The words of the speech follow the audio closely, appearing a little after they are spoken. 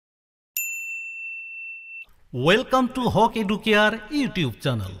Welcome to Hoque Educare YouTube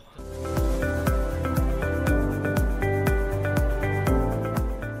channel.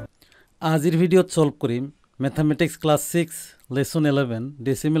 আজিৰ ভিডিঅ'ত solve কৰিম Mathematics Class 6 Lesson 11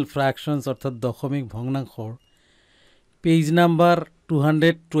 Decimal Fractions অৰ্থাৎ দশমিক ভগ্নাংশৰ পেজ নাম্বাৰ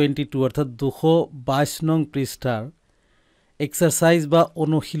 222 অৰ্থাৎ 222 নং পৃষ্ঠাৰ এক্সাৰসাইজ বা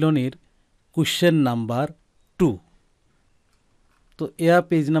অনুশীলনীৰ কোয়েশ্চন নাম্বাৰ 2 তো এয়া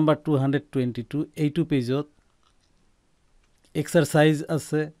পেজ নাম্বাৰ 222 এইটো পেজত এক্সাৰসাইজ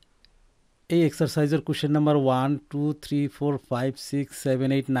আছে এই এক্সাৰসাইজৰ কোয়েশ্চন নাম্বার 1 2 3 4 5 6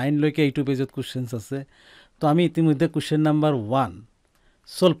 7 8 9 লৈকে এইটো পেজত কোয়েশ্চনস আছে তো আমি ইতিমধ্যে কোয়েশ্চন নাম্বার 1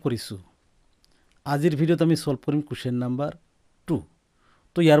 সলভ কৰিছো আজিৰ ভিডিঅ'ত আমি সলভ কৰিম কোয়েশ্চন নাম্বাৰ 2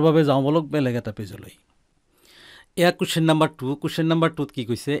 তো ইয়াৰ বাবে যাও বলক বেলেগ এটা পেজলৈ এয়া কোয়েশ্চন নাম্বাৰ 2 কোয়েশ্চন নাম্বাৰ 2 ত কি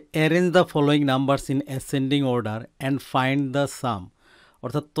কৈছে অ্যাৰেঞ্জ the following নাম্বাৰস in ascending order and find দা সাম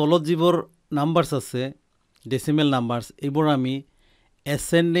অৰ্থাৎ তলত যিবোৰ নাম্বাৰস আছে ডেসিমেল নাম্বাৰস এইবোৰ আমি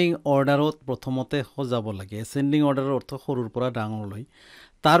এসেন্ডিং অৰ্ডাৰত প্ৰথমতে সজাব লাগে এসেন্ডিং অৰ্ডাৰৰ অৰ্থ সৰুৰ পৰা ডাঙৰলৈ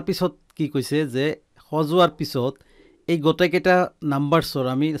তাৰ পিছত কি কৈছে যে সজোৱাৰ পিছত এই গটেকেটা নাম্বাৰছৰ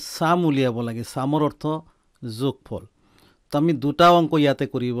আমি সাম উলিয়াব লাগে সামৰ অৰ্থ যোগফল তো আমি দুটা অংক ইয়াতে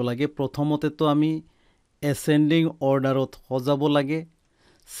কৰিব লাগে প্ৰথমতে তো আমি এসেন্ডিং অৰ্ডাৰত সজাব লাগে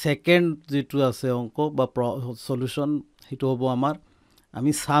সেকেন্ড যেটো আছে অংক বা সলিউশন হেতু হ'ব আমাৰ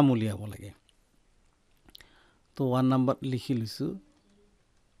আমি সাম উলিয়াব লাগে তো 1 নাম্বাৰ লিখি লৈছো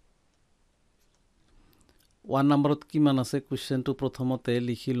 1 নম্বৰত কিমান আছে কোৱেশ্চনটো প্ৰথমতে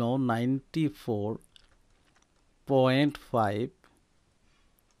লিখি লও 94.5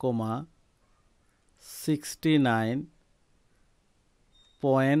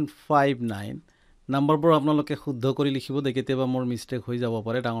 69.59 নম্বৰবোৰ আপোনালোকে শুদ্ধ কৰি লিখিব দে কেতিয়াবা মোৰ মিস্টেক হৈ যাব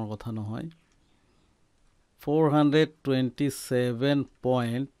পাৰে ডাঙৰ কথা নহয়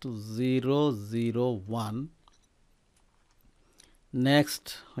 427.001 next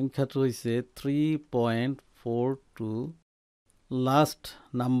সংখ্যাটো হৈছে 3.42 last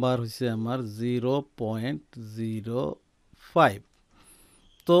number হৈছে আমাৰ 0.05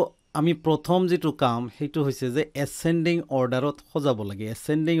 তো আমি প্ৰথম যেটো কাম হেতু হৈছে যে এসেন্ডিং অৰ্ডাৰত সজাব লাগে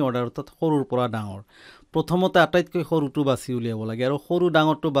এসেন্ডিং অৰ্ডাৰত সৰুৰ পৰা ডাঙৰ প্ৰথমতে আটাইতকৈ সৰুটো বাছি উলিয়াব লাগে আৰু সৰু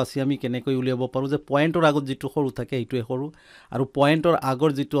ডাঙৰটো বাছি আমি কেনেকৈ উলিয়াব পাৰো যে পয়েন্টৰ আগত যেটো সৰু থাকে হেতুৱে সৰু আৰু পয়েন্টৰ আগৰ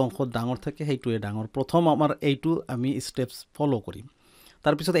যেটো অংশ ডাঙৰ থাকে হেতুৱে ডাঙৰ প্ৰথম আমাৰ এইটো আমি স্টেপস ফলো কৰিম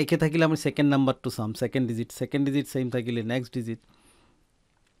তাৰ পিছত একে থাকিলে আমি সেকেন্ড নাম্বাৰটো চাম সেকেন্ড ডিজিট সেম থাকিলে নেক্সট ডিজিট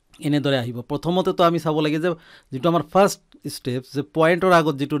এনে দৰে আহিব প্ৰথমতে তো আমি চাব লাগে যে যেটো আমাৰ ফাৰ্স্ট স্টেপ যে পয়েন্টৰ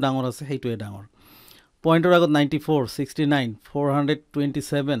আগত যেটো ডাঙৰ আছে হেতুৱে ডাঙৰ পয়েন্টৰ আগত 94 69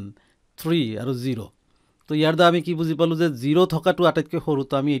 427 3 আৰু 0 তো ইয়াৰ দা আমি কি বুজি পালো যে 0 থকাটো আটাইতকৈ সৰু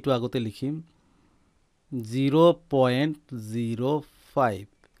তো আমি এইটো আগতে লিখিম 0.05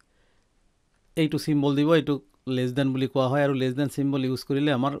 এইটো সিম্বল দিব এইটো লেস দেন বুলি কোৱা হয় আৰু লেস দেন সিম্বল ইউজ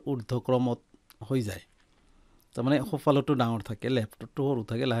কৰিলে আমাৰ ঊৰ্ধ্বক্ৰমত হৈ যায় তাৰ মানে সফলটো ডাঙৰ থাকে লেফটটো সৰু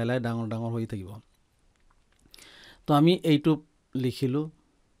থাকে লাহে লাহে ডাঙৰ ডাঙৰ হৈ থাকিব তো আমি এইটো লিখিলো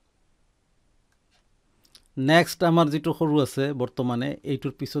নেক্সট আমাৰ যেটো সৰু আছে বৰ্তমানে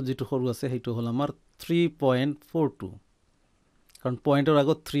এইটোৰ পিছত যেটো সৰু আছে হেতু হল আমাৰ 3.42 কাৰণ পয়েন্টৰ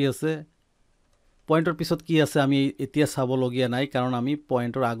আগত 3 আছে পয়েন্টৰ পিছত কি আছে আমি এতিয়া চাব লগিয়া নাই কাৰণ আমি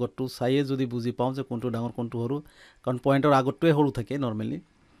পয়েন্টৰ আগতটো চাইয়ে যদি বুজি পাও যে কোনটো ডাঙৰ কোনটো সৰু কাৰণ পয়েন্টৰ আগতটোৱে সৰু থাকে নৰমালি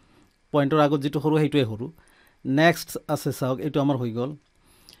পয়েন্টৰ আগত যেটো সৰু হেতুৱে সৰু নেক্সট আছে চাওক এটো আমাৰ হৈ গল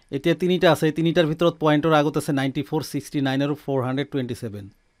এতিয়া তিনিটা আছে তিনিটাৰ ভিতৰত পয়েন্টৰ আগত আছে 94 69 আৰু 427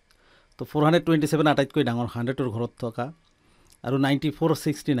 তো 427 আটাইতকৈ ডাঙৰ 100ৰ ঘৰত থকা আৰু 94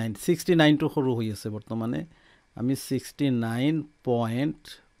 69 69 টো সৰু হৈ আছে বৰ্তমানে আমি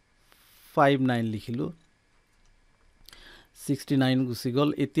 69.59 লিখিলো 69 গুছি গল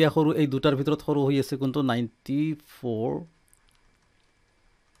এতিয়া সৰু এই দুটাৰ ভিতৰত সৰু হৈ আছে কোনটো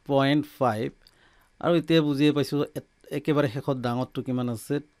 94.5 আৰু এতিয়া বুজিয়ে পাইছো একেবাৰে শেষত ডাঙৰটো কিমান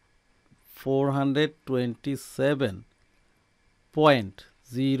আছে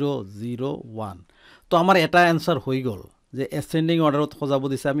 427.001 তো আমাৰ এটা আনসাৰ হৈ গল যে এসেন্ডিং অৰ্ডাৰত সজাব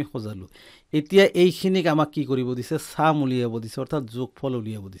দিছে আমি সজালো এতিয়া এইখিনিক আমাক কি কৰিব দিছে সাম উলিয়াব দিছে অৰ্থাৎ যোগফল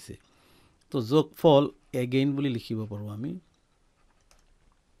উলিয়াব দিছে তো যোগফল এগেইন বুলি লিখিব পাৰো আমি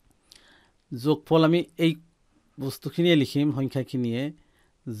যোগফল আমি এই বস্তুখিনিয়ে লিখিম সংখ্যাখিনিয়ে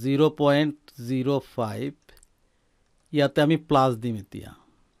 0.05 ইয়াতে আমি প্লাস দিম এতিয়া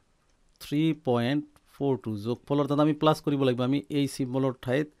 3.42 যোগফলৰ তাত আমি প্লাস কৰিব লাগিব আমি এই সিম্বলৰ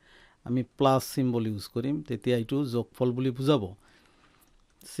ঠাইত আমি প্লাস সিম্বল ইউজ কৰিম তেতিয়া এইটো যোগফল বুলি বুজাব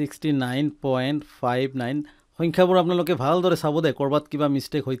 69.59 সংখ্যাবোৰ আপোনালোকে ভালদৰে চাব দে কৰবাত কিবা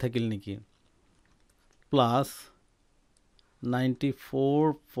মিস্টেক হৈ থাকিল নেকি প্লাস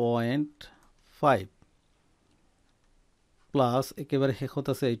 94.5 প্লাছ একেবাৰে শেষত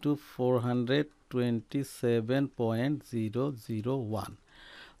আছে এইটো 427.001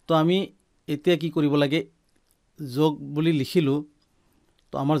 তো আমি এতিয়া কি কৰিব লাগে যোগ বুলি লিখিলোঁ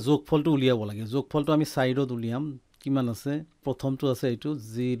তো আমাৰ যোগফলটো উলিয়াব লাগে যোগফলটো আমি সাইডত উলিয়াম কিমান আছে প্ৰথমটো আছে এইটো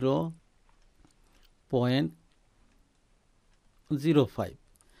 0.05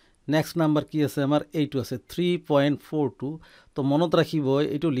 নেক্সট নাম্বাৰ কি আছে আমাৰ এইটো আছে 3.42 তো মনত ৰাখিব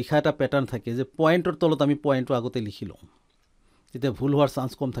এইটো লিখা এটা প্যাটাৰ্ন থাকে যে পয়েন্টৰ তলত আমি পয়েন্টটো আগতে লিখিলো তেতিয়া ভুল হোৱাৰ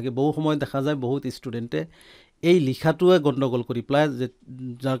চান্স কম থাকে বহু সময় দেখা যায় বহুত ষ্টুডেন্টে এই লিখাটোৱে গণ্ডগোল কৰি প্লাই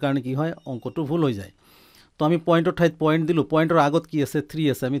যাৰ কাৰণে কি হয় অংকটো ভুল হৈ যায় তো আমি পয়েন্টৰ ঠাইত পয়েন্ট দিলো পয়েন্টৰ আগত কি আছে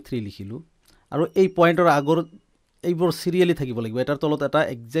 3 আছে আমি 3 লিখিলো আৰু এই পয়েন্টৰ আগৰ এইবোৰ সিৰিয়ালি থাকিব লাগিব এটাৰ তলত এটা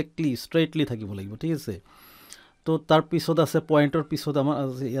এক্স্যাক্টলি স্ট্ৰেইটলি থাকিব লাগিব ঠিক আছে তো তাৰ পিছত আছে পয়েন্টৰ পিছত আমাৰ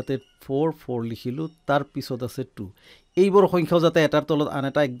ইয়াতে 4 লিখিলো তাৰ পিছত আছে 2 এইবোৰ সংখ্যাও যাতে এটাৰ তলত আন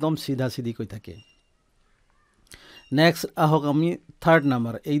এটা একদম সিধা সিধি কৈ থাকে নেক্সট আহক আমি থাৰ্ড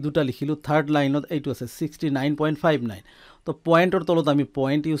নাম্বাৰ এই দুটা লিখিলো থাৰ্ড লাইনত এইটো আছে 69.59 তো পয়েন্টৰ তলত আমি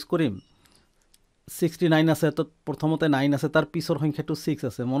পয়েন্ট ইউজ কৰিম 69 আছে তো প্ৰথমতে 9 আছে তাৰ পিছৰ সংখ্যাটো 6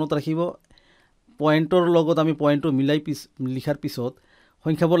 আছে মনত ৰাখিব পয়েন্টৰ লগত আমি পয়েন্টটো মিলাই লিখাৰ পিছত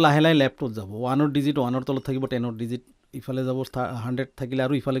সংখ্যাবোৰ লাহে লাহে লেফটত যাব 1ৰ ডিজিট 1ৰ তলত থাকিব 10ৰ ডিজিট ইফালে যাব 100 থাকিলে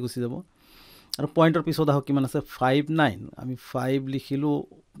আৰু ইফালে গুচি যাব আৰু পয়েন্টৰ পিছত আহক কিমান আছে 59 আমি 5 লিখিলো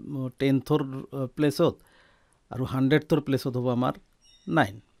 10ৰ প্লেছত আৰু 100ৰ প্লেছত হ'ব আমাৰ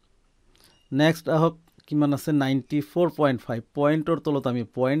 9 নেক্সট আহক কিমান আছে 94.5 পয়েন্টৰ তলত আমি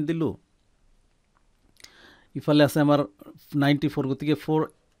পয়েন্ট দিলো ইফালে আছে আমাৰ 94 গতিকে 4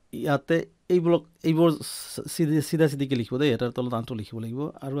 ইয়াতে এইবোৰ সিধা সিধিকে লিখিব দেই এটাৰ তলত আনটো লিখিব লাগিব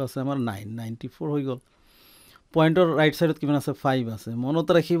আৰু আছে আমাৰ 94 হৈ গ'ল পয়েন্টৰ ৰাইট সাইডত কিমান আছে 5 আছে মনত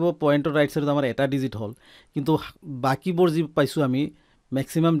ৰাখিব পয়েন্টৰ ৰাইট সাইডত আমাৰ এটা ডিজিট হল কিন্তু বাকিবোৰ যি পাইছো আমি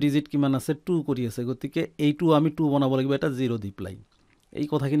ম্যাক্সিমাম ডিজিট কিমান আছে 2 কৰি আছে গতিকে এইটো আমি 2 বনাব লাগিব এটা 0 দি প্লাই এই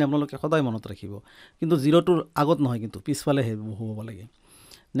কথাখিনি আপোনালোকে সদায় মনত ৰাখিব কিন্তু 0 টোৰ আগত নহয় কিন্তু পিছফালে হ'ব লাগে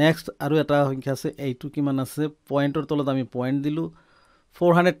নেক্সট আৰু এটা সংখ্যা আছে এইটো কিমান আছে পয়েন্টৰ তলত আমি পয়েন্ট দিলো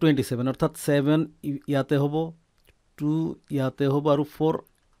 427 অৰ্থাৎ 7 ইয়াতে হ'ব 2 ইয়াতে হ'ব আৰু 4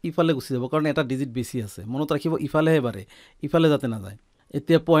 ইফালে গুচি যাব কাৰণ এটা ডিজিট বেছি আছে মনত ৰাখিব ইফালেহে বাৰে ইফালে যাতে না যায়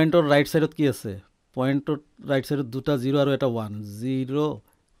এতিয়া পয়েন্টৰ ৰাইট সাইডত কি আছে পয়েন্টৰ ৰাইট সাইডত দুটা 0 আৰু এটা 1 0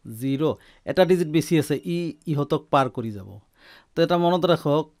 0 এটা ডিজিট বেছি আছে ইহতক পাৰ কৰি যাব তো এটা মনত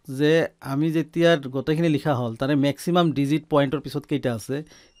ৰাখক যে আমি যেতিয়া গোটেইখিনি লিখা হল তাৰে ম্যাক্সিমাম ডিজিট পয়েন্টৰ পিছত কেইটা আছে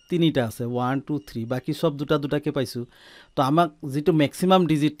তিনিটা আছে 1 2 3 বাকি সব দুটা দুটাকে পাইছো তো আমাক যেটো ম্যাক্সিমাম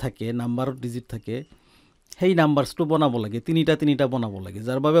ডিজিট থাকে নাম্বাৰৰ ডিজিট থাকে সেই নাম্বাৰসটো বনাব লাগে তিনিটা বনাব লাগে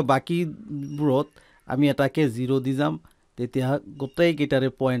যাৰ বাবে বাকি বুৰত আমি এটাকে 0 দি যাম তেতিয়া গোটেই কেইটাৰে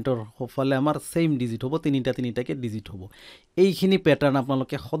পয়েন্টৰ হফালে আমাৰ সেম ডিজিট হ'ব তিনিটাকে ডিজিট হ'ব এইখিনি প্যাটাৰ্ন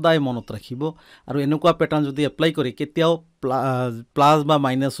আপোনালোকে সদায় মনত ৰাখিব আৰু এনেকুৱা প্যাটাৰ্ন যদি এপ্লাই কৰে কেতিয়াও প্লাস বা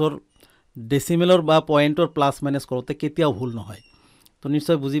মাইনাসৰ ডেসিমেলৰ বা পয়েন্টৰ প্লাস মাইনাস কৰোতে কেতিয়াও ভুল নহয় তো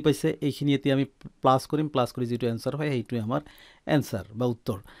নিশ্চয় বুজি পাইছে এইখিনি এতিয়া আমি প্লাস কৰিম প্লাস কৰি যেটো आंसर হয় এইটোই আমাৰ आंसर বা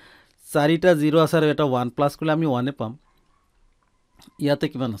উত্তৰ চাৰিটা 0 আছে আৰু এটা 1 প্লাস কৰিলে আমি 1 এ পাম ইয়াতে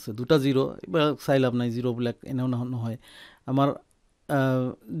কিমান আছে দুটা 0 এবাৰ চাই লাভ নাই 0 ব্ল্যাক এনেও নহয় আমাৰ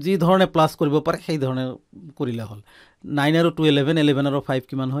যি ধৰণে প্লাস কৰিব পাৰে সেই ধৰণে কৰিলে হল 9 আৰু 2 11 11 আৰু 5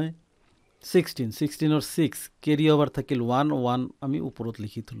 কিমান হয় 16 or 6 carry over থাকিল 1 আমি ওপৰত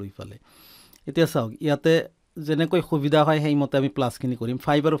লিখি থলো ইফালে এতিয়া চাওক ইয়াতে যেনেকৈ সুবিধা হয় সেই মতে আমি প্লাস খিনি কৰিম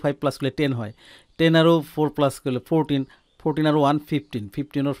 5 আৰু 5 প্লাস কৰিলে 10 হয় 10 আৰু 4 প্লাস কৰিলে 14 আৰু 1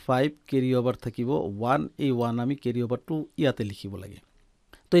 15 or 5 carry over থাকিব 1 এই 1 আমি carry over to ইয়াতে লিখিব লাগে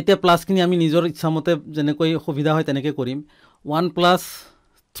তো এতিয়া প্লাস খিনি আমি নিজৰ ইচ্ছামতে যেনেকৈ সুবিধা হয় তেনেকৈ কৰিম 1 plus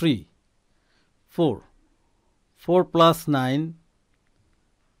 3 4 plus 9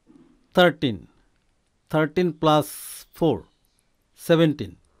 13 plus 4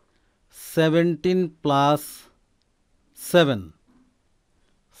 17 plus 7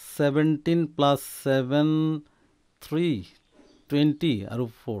 17 plus 7 3 20 আৰু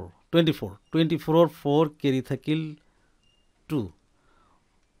 4 24 or 4 carry থাকিল 2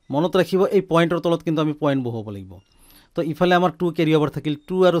 মনত ৰাখিব এই পয়েন্টৰ তলত কিন্তু আমি পয়েন্ট বহাব লাগিব তো ইফালে আমাৰ 2 carry over থাকিল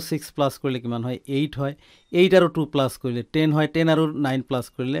 2 আৰু 6 প্লাস কৰিলে কিমান হয় 8 হয় 8 আৰু 2 প্লাস কৰিলে 10 হয় 10 আৰু 9 প্লাস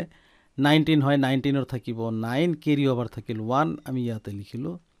কৰিলে 19 হয় 19 or থাকিব 9 carry over থাকিল 1 আমি ইয়াতে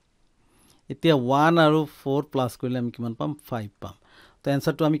লিখিলো এতিয়া 1 আৰু 4 প্লাস কৰিলে আমি কিমান পাম 5 পাম তো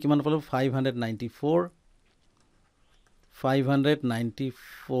आंसरটো আমি কিমান পালো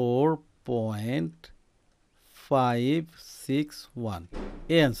 594.561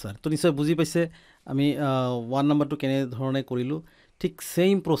 এই आंसर তো নিশ্চয় বুজি পাইছে আমি 1 নাম্বাৰটো কেনে ধৰণে কৰিলো ঠিক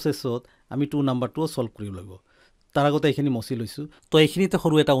সেম প্ৰসেছত আমি 2 নাম্বাৰটো সলভ কৰিব লাগিব তাৰ আগতে এইখিনি মচি লৈছোঁ তো এইখিনিতে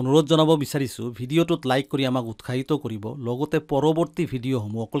সৰু এটা অনুৰোধ জনাব বিচাৰিছোঁ ভিডিঅ'টোত লাইক কৰি আমাক উৎসাহিত কৰিব লগতে পৰৱৰ্তী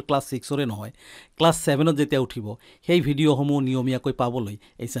ভিডিঅ'সমূহ অকল ক্লাছ 6ৰে নহয় ক্লাছ 7ত যেতিয়া উঠিব সেই ভিডিঅ'সমূহ নিয়মীয়াকৈ পাবলৈ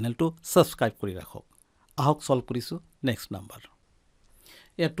এই চেনেলটো ছাবস্ক্ৰাইব কৰি ৰাখক আহক সলভ কৰিছোঁ নেক্সট নাম্বাৰ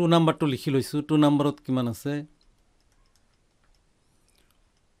ইয়াত 2 নাম্বাৰটো লিখি লৈছোঁ 2 নাম্বাৰত কিমান আছে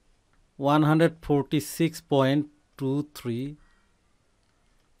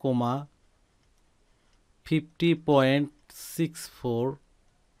 146.23 50.64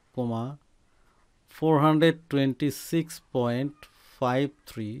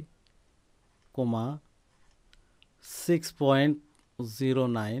 426.53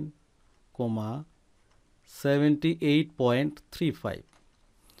 6.09 78.35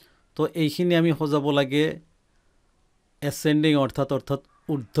 তো এইখিনি আমি সজাব লাগে এসেন্ডিং অৰ্থাৎ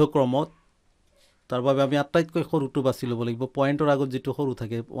ঊৰ্ধ্বক্ৰমত তাৰ বাবে আমি আটাইতকৈ সৰুটো বাছি ল'ব লাগিব পইণ্টৰ আগত যেটো সৰু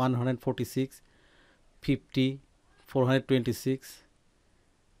থাকে 146 50 426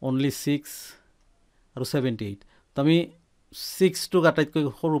 only 6 আৰু 78 তো আমি 6 টো আটাইতকৈ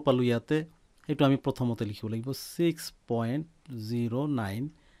সৰু পালো ইয়াতে এটো আমি প্ৰথমতে লিখিব লাগিব 6.09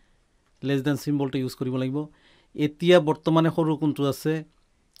 লেস দেন সিম্বলটো ইউজ কৰিব লাগিব এতিয়া বৰ্তমানে সৰু কোনটো আছে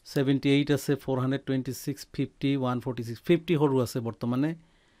 78 আছে 426 50 146 50 সৰু আছে বৰ্তমানে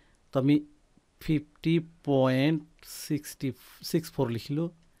তো আমি 50.64 লিখিলো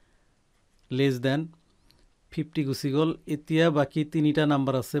লেস দেন 50 গুছি গল এতিয়া বাকি তিনিটা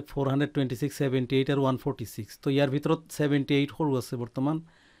নাম্বার আছে 426 78 আৰু 146 তো ইয়াৰ ভিতৰত 78 সৰু আছে বৰ্তমান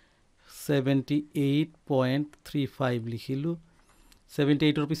 78.35 লিখিলো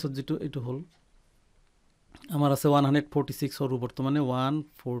 78 ৰ পিছত যেটো এটো হল আমাৰ আছে 146 সৰু বৰ্তমানে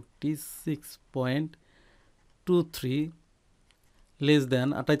 146.23 লেস দেন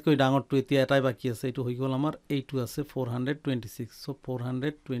আটাইতকৈ ডাঙৰটো এতিয়া এটাই বাকি আছে এটো হৈ গল আমাৰ এইটো আছে 426 সো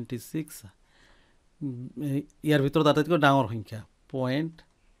 426 ইয়াৰ ভিতৰত আটাইতকৈ ডাঙৰ সংখ্যা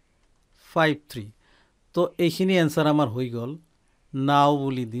 0.53 তো এইখিনি आंसर আমাৰ হৈ গল নাও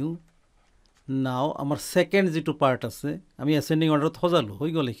বুলি দিও নাও আমাৰ সেকেন্ড যেটো পাৰ্ট আছে আমি অ্যাসেন্ডিং অৰ্ডাৰত সজালো হৈ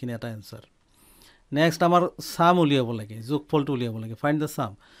গল এইখিনি এটা आंसर নেক্সট আমাৰ সাম উলিয়াব লাগে যোগফলটো উলিয়াব লাগে ফাইন্ড দা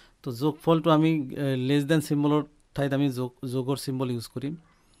সাম তো যোগফলটো আমি লেস দেন সিম্বলৰ ঠাইত আমি যোগৰ সিম্বল ইউজ কৰিম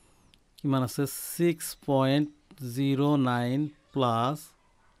কিমান আছে 6.09 প্লাস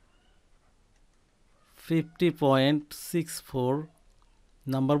 50.64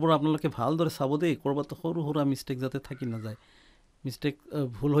 নাম্বাৰবোৰ আপোনালোকে ভালদৰে চাব দেই কৰবাত সৰু সৰু মিস্টেক যাতে থাকি না যায় মিস্টেক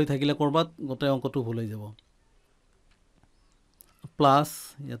ভুল হৈ থাকিলে কৰবাত গোটেই অংকটো ভুল হৈ যাব প্লাস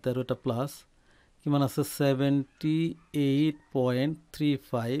ইয়াতে আৰু এটা প্লাস কিমান আছে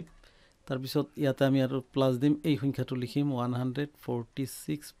 78.35 তাৰ পিছত ইয়াতে আমি আৰু প্লাস দিম এই সংখ্যাটো লিখিম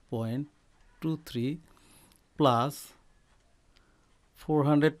 146.23 প্লাস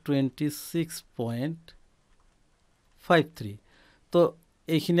 426.53 তো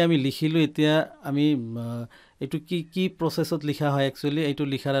এইখিনি আমি লিখিলো এতিয়া আমি এটো কি প্ৰসেসত লিখা হয় একচুয়ালি এটো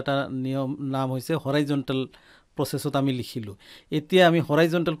লিখাৰ এটা নিয়ম নাম হৈছে হৰাইজন্টাল প্ৰসেসত আমি লিখিলো এতিয়া আমি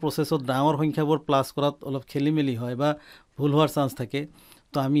হৰাইজন্টাল প্ৰসেসত ডাঙৰ সংখ্যাবোৰ প্লাস কৰাত অলপ খেলিমেলি হয় বা ভুল হোৱাৰ চান্স থাকে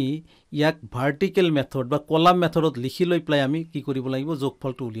তো আমি ইয়াক ভাৰ্টিকেল মেথড বা কলাম মেথডত লিখি লৈ প্লাই আমি কি কৰিব লাগিব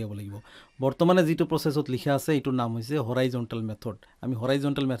যোগফলটো উলিয়াব লাগিব বৰ্তমানে যেটো প্ৰসেসত লিখা আছে এটো নাম হৈছে হৰাইজন্টাল মেথড আমি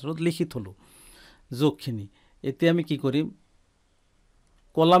হৰাইজন্টাল মেথডত লিখি থলো যোগখিনি এতিয়া আমি কি কৰিম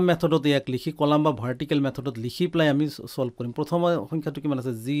কলাম মেথডত ইয়াক লিখি কলাম বা ভাৰ্টিকেল মেথডত লিখি প্লাই আমি সলভ কৰিম প্ৰথম সংখ্যাটো কিমান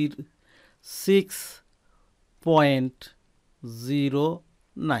আছে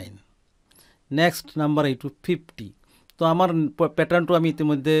 6.09 নেক্সট নাম্বাৰ এইটো 50 তো আমাৰ প্যাটাৰ্নটো আমি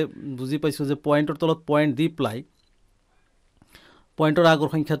ইতিমধ্যে বুজি পাইছো যে পয়েন্টৰ তলত পয়েন্ট দি প্লাই পয়েন্টৰ আগৰ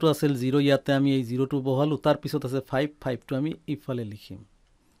সংখ্যাটো আছিল 0 ইয়াতে আমি এই 0 টো বহালো তাৰ পিছত আছে 5 টো আমি ইফালে লিখিম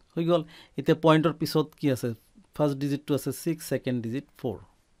হৈ গল এতিয়া পয়েন্টৰ পিছত কি আছে ফার্স্ট ডিজিট টো আছে 6 সেকেন্ড ডিজিট 4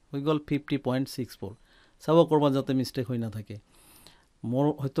 হৈ গল 50.64 চাব কৰবাত যাতে মিস্টেক হৈ না থাকে মোৰ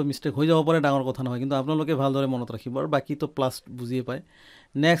হয়তো মিস্টেক হৈ যাব পাৰে ডাঙৰ কথা নহয় কিন্তু আপোনালোকে ভালদৰে মনত ৰাখিব আৰু বাকি তো প্লাস বুজিয়ে পায়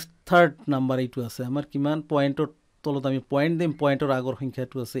নেক্সট থাৰ্ড নাম্বাৰ এইটো আছে আমাৰ কিমান পয়েন্টৰ তলত আমি পয়েন্ট দিম পয়েন্টৰ আগৰ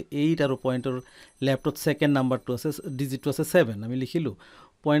সংখ্যাটো আছে 8 আৰু পয়েন্টৰ লেফটত সেকেন্ড নাম্বাৰটো আছে ডিজিটটো আছে 7 আমি লিখিলো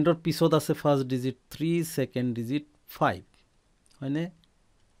পয়েন্টৰ পিছত আছে ফার্স্ট ডিজিট 3 সেকেন্ড ডিজিট 5 হয়নে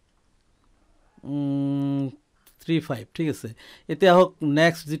 35 ঠিক আছে এতিয়া হক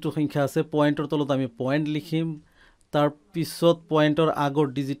নেক্সট যেটো সংখ্যা আছে পয়েন্টৰ তলত আমি পয়েন্ট লিখিম তাৰ পিছত পয়েন্টৰ আগৰ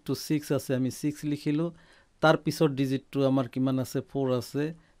ডিজিটটো 6 আছে আমি 6 লিখিলো তাৰ পিছত ডিজিটটো আমাৰ কিমান আছে 4 আছে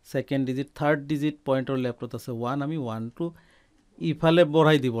সেকেন্ড ডিজিট থাৰ্ড ডিজিট পয়েন্টৰ লেফটত আছে 1 আমি 1 টো ইফালে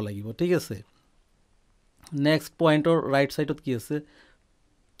বঢ়াই দিব লাগিব ঠিক আছে নেক্সট পয়েন্টৰ ৰাইট সাইডত কি আছে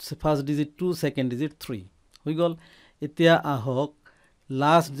ফার্স্ট ডিজিট 2 সেকেন্ড ডিজিট 3 হৈ গল এতিয়া আহক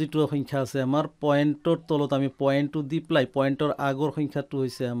লাস্ট যেটো সংখ্যা আছে আমাৰ পয়েন্টৰ তলত আমি পয়েন্টটো দি প্লাই পয়েন্টৰ আগৰ সংখ্যাটো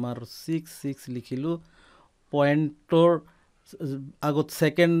হৈছে আমাৰ 6 লিখিলো পয়েন্টৰ আগত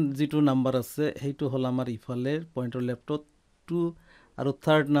সেকেন্ড যেটো নাম্বাৰ আছে হেইটো হল আমাৰ ইফালে পয়েন্টৰ লেফটত 2 আৰু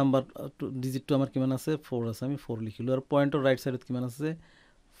থাৰ্ড নাম্বাৰ ডিজিটটো আমাৰ কিমান আছে 4 আছে আমি 4 লিখিলো আৰু পয়েন্টৰ ৰাইট সাইডত কিমান আছে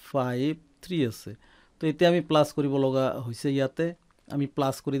 5 3 আছে তো এতিয়া আমি প্লাস কৰিব লগা হৈছে ইয়াতে আমি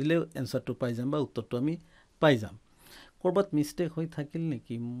প্লাস কৰি দিলে এনসাৰটো পাই যাম বা উত্তৰটো আমি পাই যাম কৰবাত মিস্টেক হৈ থাকিল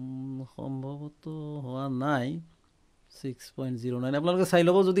নেকি সম্ভৱত হোৱা নাই 6.09 আপোনালোকে চাই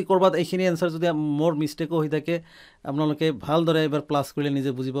লব যদি কৰবাত এইখিনি এনসাৰ যদি মোৰ মিস্টেকো হৈ থাকে আপোনালোকে ভাল দৰে এবাৰ প্লাস কৰিলে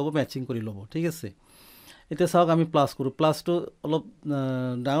নিজে বুজি পাব ম্যাচিং কৰি লব ঠিক আছে এতিয়া চাওক আমি প্লাস কৰো প্লাসটো অলপ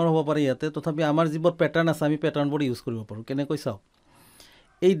ডাঙৰ হ'ব পাৰে ইয়াতে তথাপি আমাৰ যিবোৰ প্যাটাৰ্ন আছে আমি প্যাটাৰ্নবোৰ ইউজ কৰিব পাৰো কেনেকৈ চাওক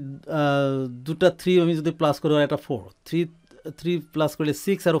এই দুটা 3 আমি যদি প্লাস কৰো এটা 4 3 প্লাস কৰিলে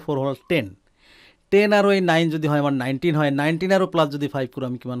 6 আৰু 4 হল 10 10 আৰু 9 যদি হয় আমাৰ 19 হয় 19 আৰু প্লাস যদি 5 কৰো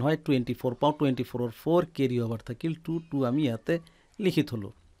আমি কিমান হয় 24 পাও 24 ৰ 4 কেৰি ওভাৰ থাকিল 2 আমি ইয়াতে লিখি থলো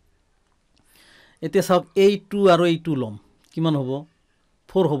এতিয়া চাওক এই 2 আৰু এই 2 লম কিমান হ'ব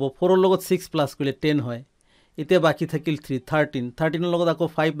 4 হ'ব 4 ৰ লগত 6 প্লাস কৰিলে 10 হয় এতিয়া বাকি থাকিল 13 ৰ লগত আকৌ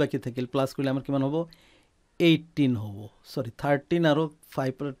 5 বাকি থাকিল প্লাস কৰিলে আমাৰ কিমান হ'ব 18 হ'ব সৰি 13 আৰু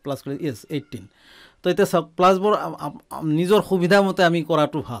 5 প্লাস কৰিলে yes 18 তো এটা সব প্লাসবোৰ নিজৰ সুবিধা মতে আমি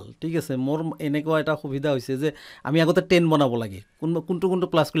কৰাটো ভাল ঠিক আছে মোৰ এনেকুৱা এটা সুবিধা হৈছে যে আমি আগতে 10 বনাব লাগে কোনটো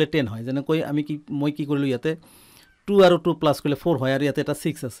প্লাস কৰিলে 10 হয় যেনে কৈ আমি কি মই কি কৰিলো ইয়াতে 2 আৰু 2 প্লাস কৰিলে 4 হয় আৰু ইয়াতে এটা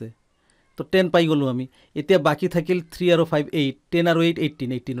 6 আছে তো 10 পাই গলো আমি এতিয়া বাকি থাকিল 3 আৰু 5 8 10 আৰু 8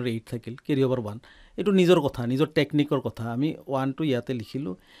 18 ৰ 8 থাকিল কেৰি ওভাৰ 1 এটো নিজৰ কথা নিজৰ টেকনিকৰ কথা আমি 1 টো ইয়াতে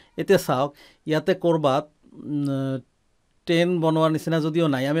লিখিলো এতিয়া চাওক ইয়াতে কৰবাত 10 বনোৱাৰ নিচিনা যদিও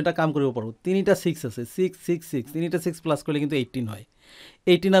নাই আমি এটা কাম কৰিব পাৰো তিনিটা 6 আছে 6 6 6 তিনিটা 6 প্লাস কৰিলে কিন্তু 18 হয়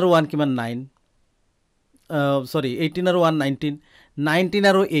 18 আৰু 1 কিমান 9 সৰি 18 আৰু 1 19 19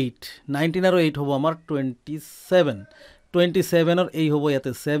 আৰু 8 19 আৰু 8 হ'ব আমাৰ 27 27 ৰ এই হ'ব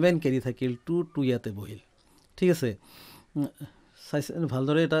ইয়াতে 7 কেৰি থাকিল 2 ইয়াতে বহিল ঠিক আছে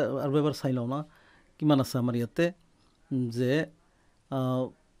ভালদৰে এটা আৰু এবাৰ চাই লও না কিমান আছে আমাৰ ইয়াতে যে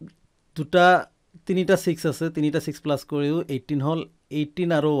দুটা তিনিটা 6 আছে তিনিটা 6 প্লাস কৰিও 18 হল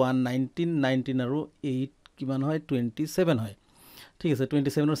 18 আৰু 1 19 19 আৰু 8 কিমান হয় 27 হয় ঠিক আছে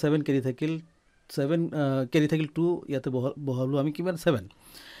 27 ৰ 7 কেৰি থাকিল 7 কেৰি থাকিল 2 ইয়াতে বহালো আমি কিমান 7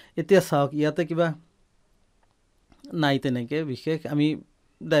 এতিয়া চাওক ইয়াতে কিবা নাই তেনেকে বিশেষ আমি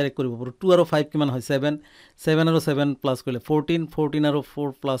ডাইৰেক্ট কৰিব পাৰো 2 আৰু 5 কিমান হয় 7 7 আৰু 7 প্লাস কৰিলে 14 14 আৰু 4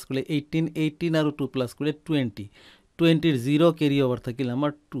 প্লাস কৰিলে 18 18 আৰু 2 প্লাস কৰিলে 20 20 ৰ 0 কেৰি ওভাৰ থাকিল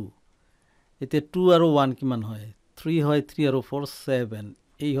আমাৰ 2 এতিয়া 2 আৰু 1 কিমান হয় 3 হয় 3 আৰু 4 7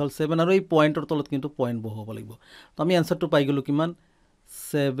 এই হল 7 আৰু এই পয়েন্টৰ তলত কিন্তু পয়েন্ট বহাব লাগিব তো আমি আনসারটো পাই গলো কিমান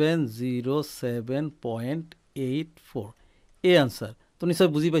 707.84 এই আনসার তো নিশ্চয়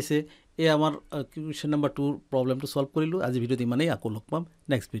বুজি পাইছে এই আমাৰ কোৱেশ্চন নম্বৰ 2 প্ৰবলেমটো সলভ কৰিলো আজি ভিডিওত ইমানেই আকৌ লগ পাম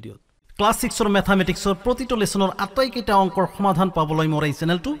নেক্সট ভিডিওত ক্লাছ 6 ৰ ম্যাথমেটিক্সৰ প্ৰতিটো লেসনৰ আটাইকেইটা অংকৰ সমাধান পাবলৈ মোৰ এই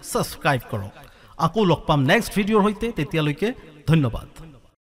চেনেলটো সাবস্ক্ৰাইব কৰক আকৌ লগ পাম নেক্সট ভিডিওৰ হৈতে তেতিয়ালৈকে ধন্যবাদ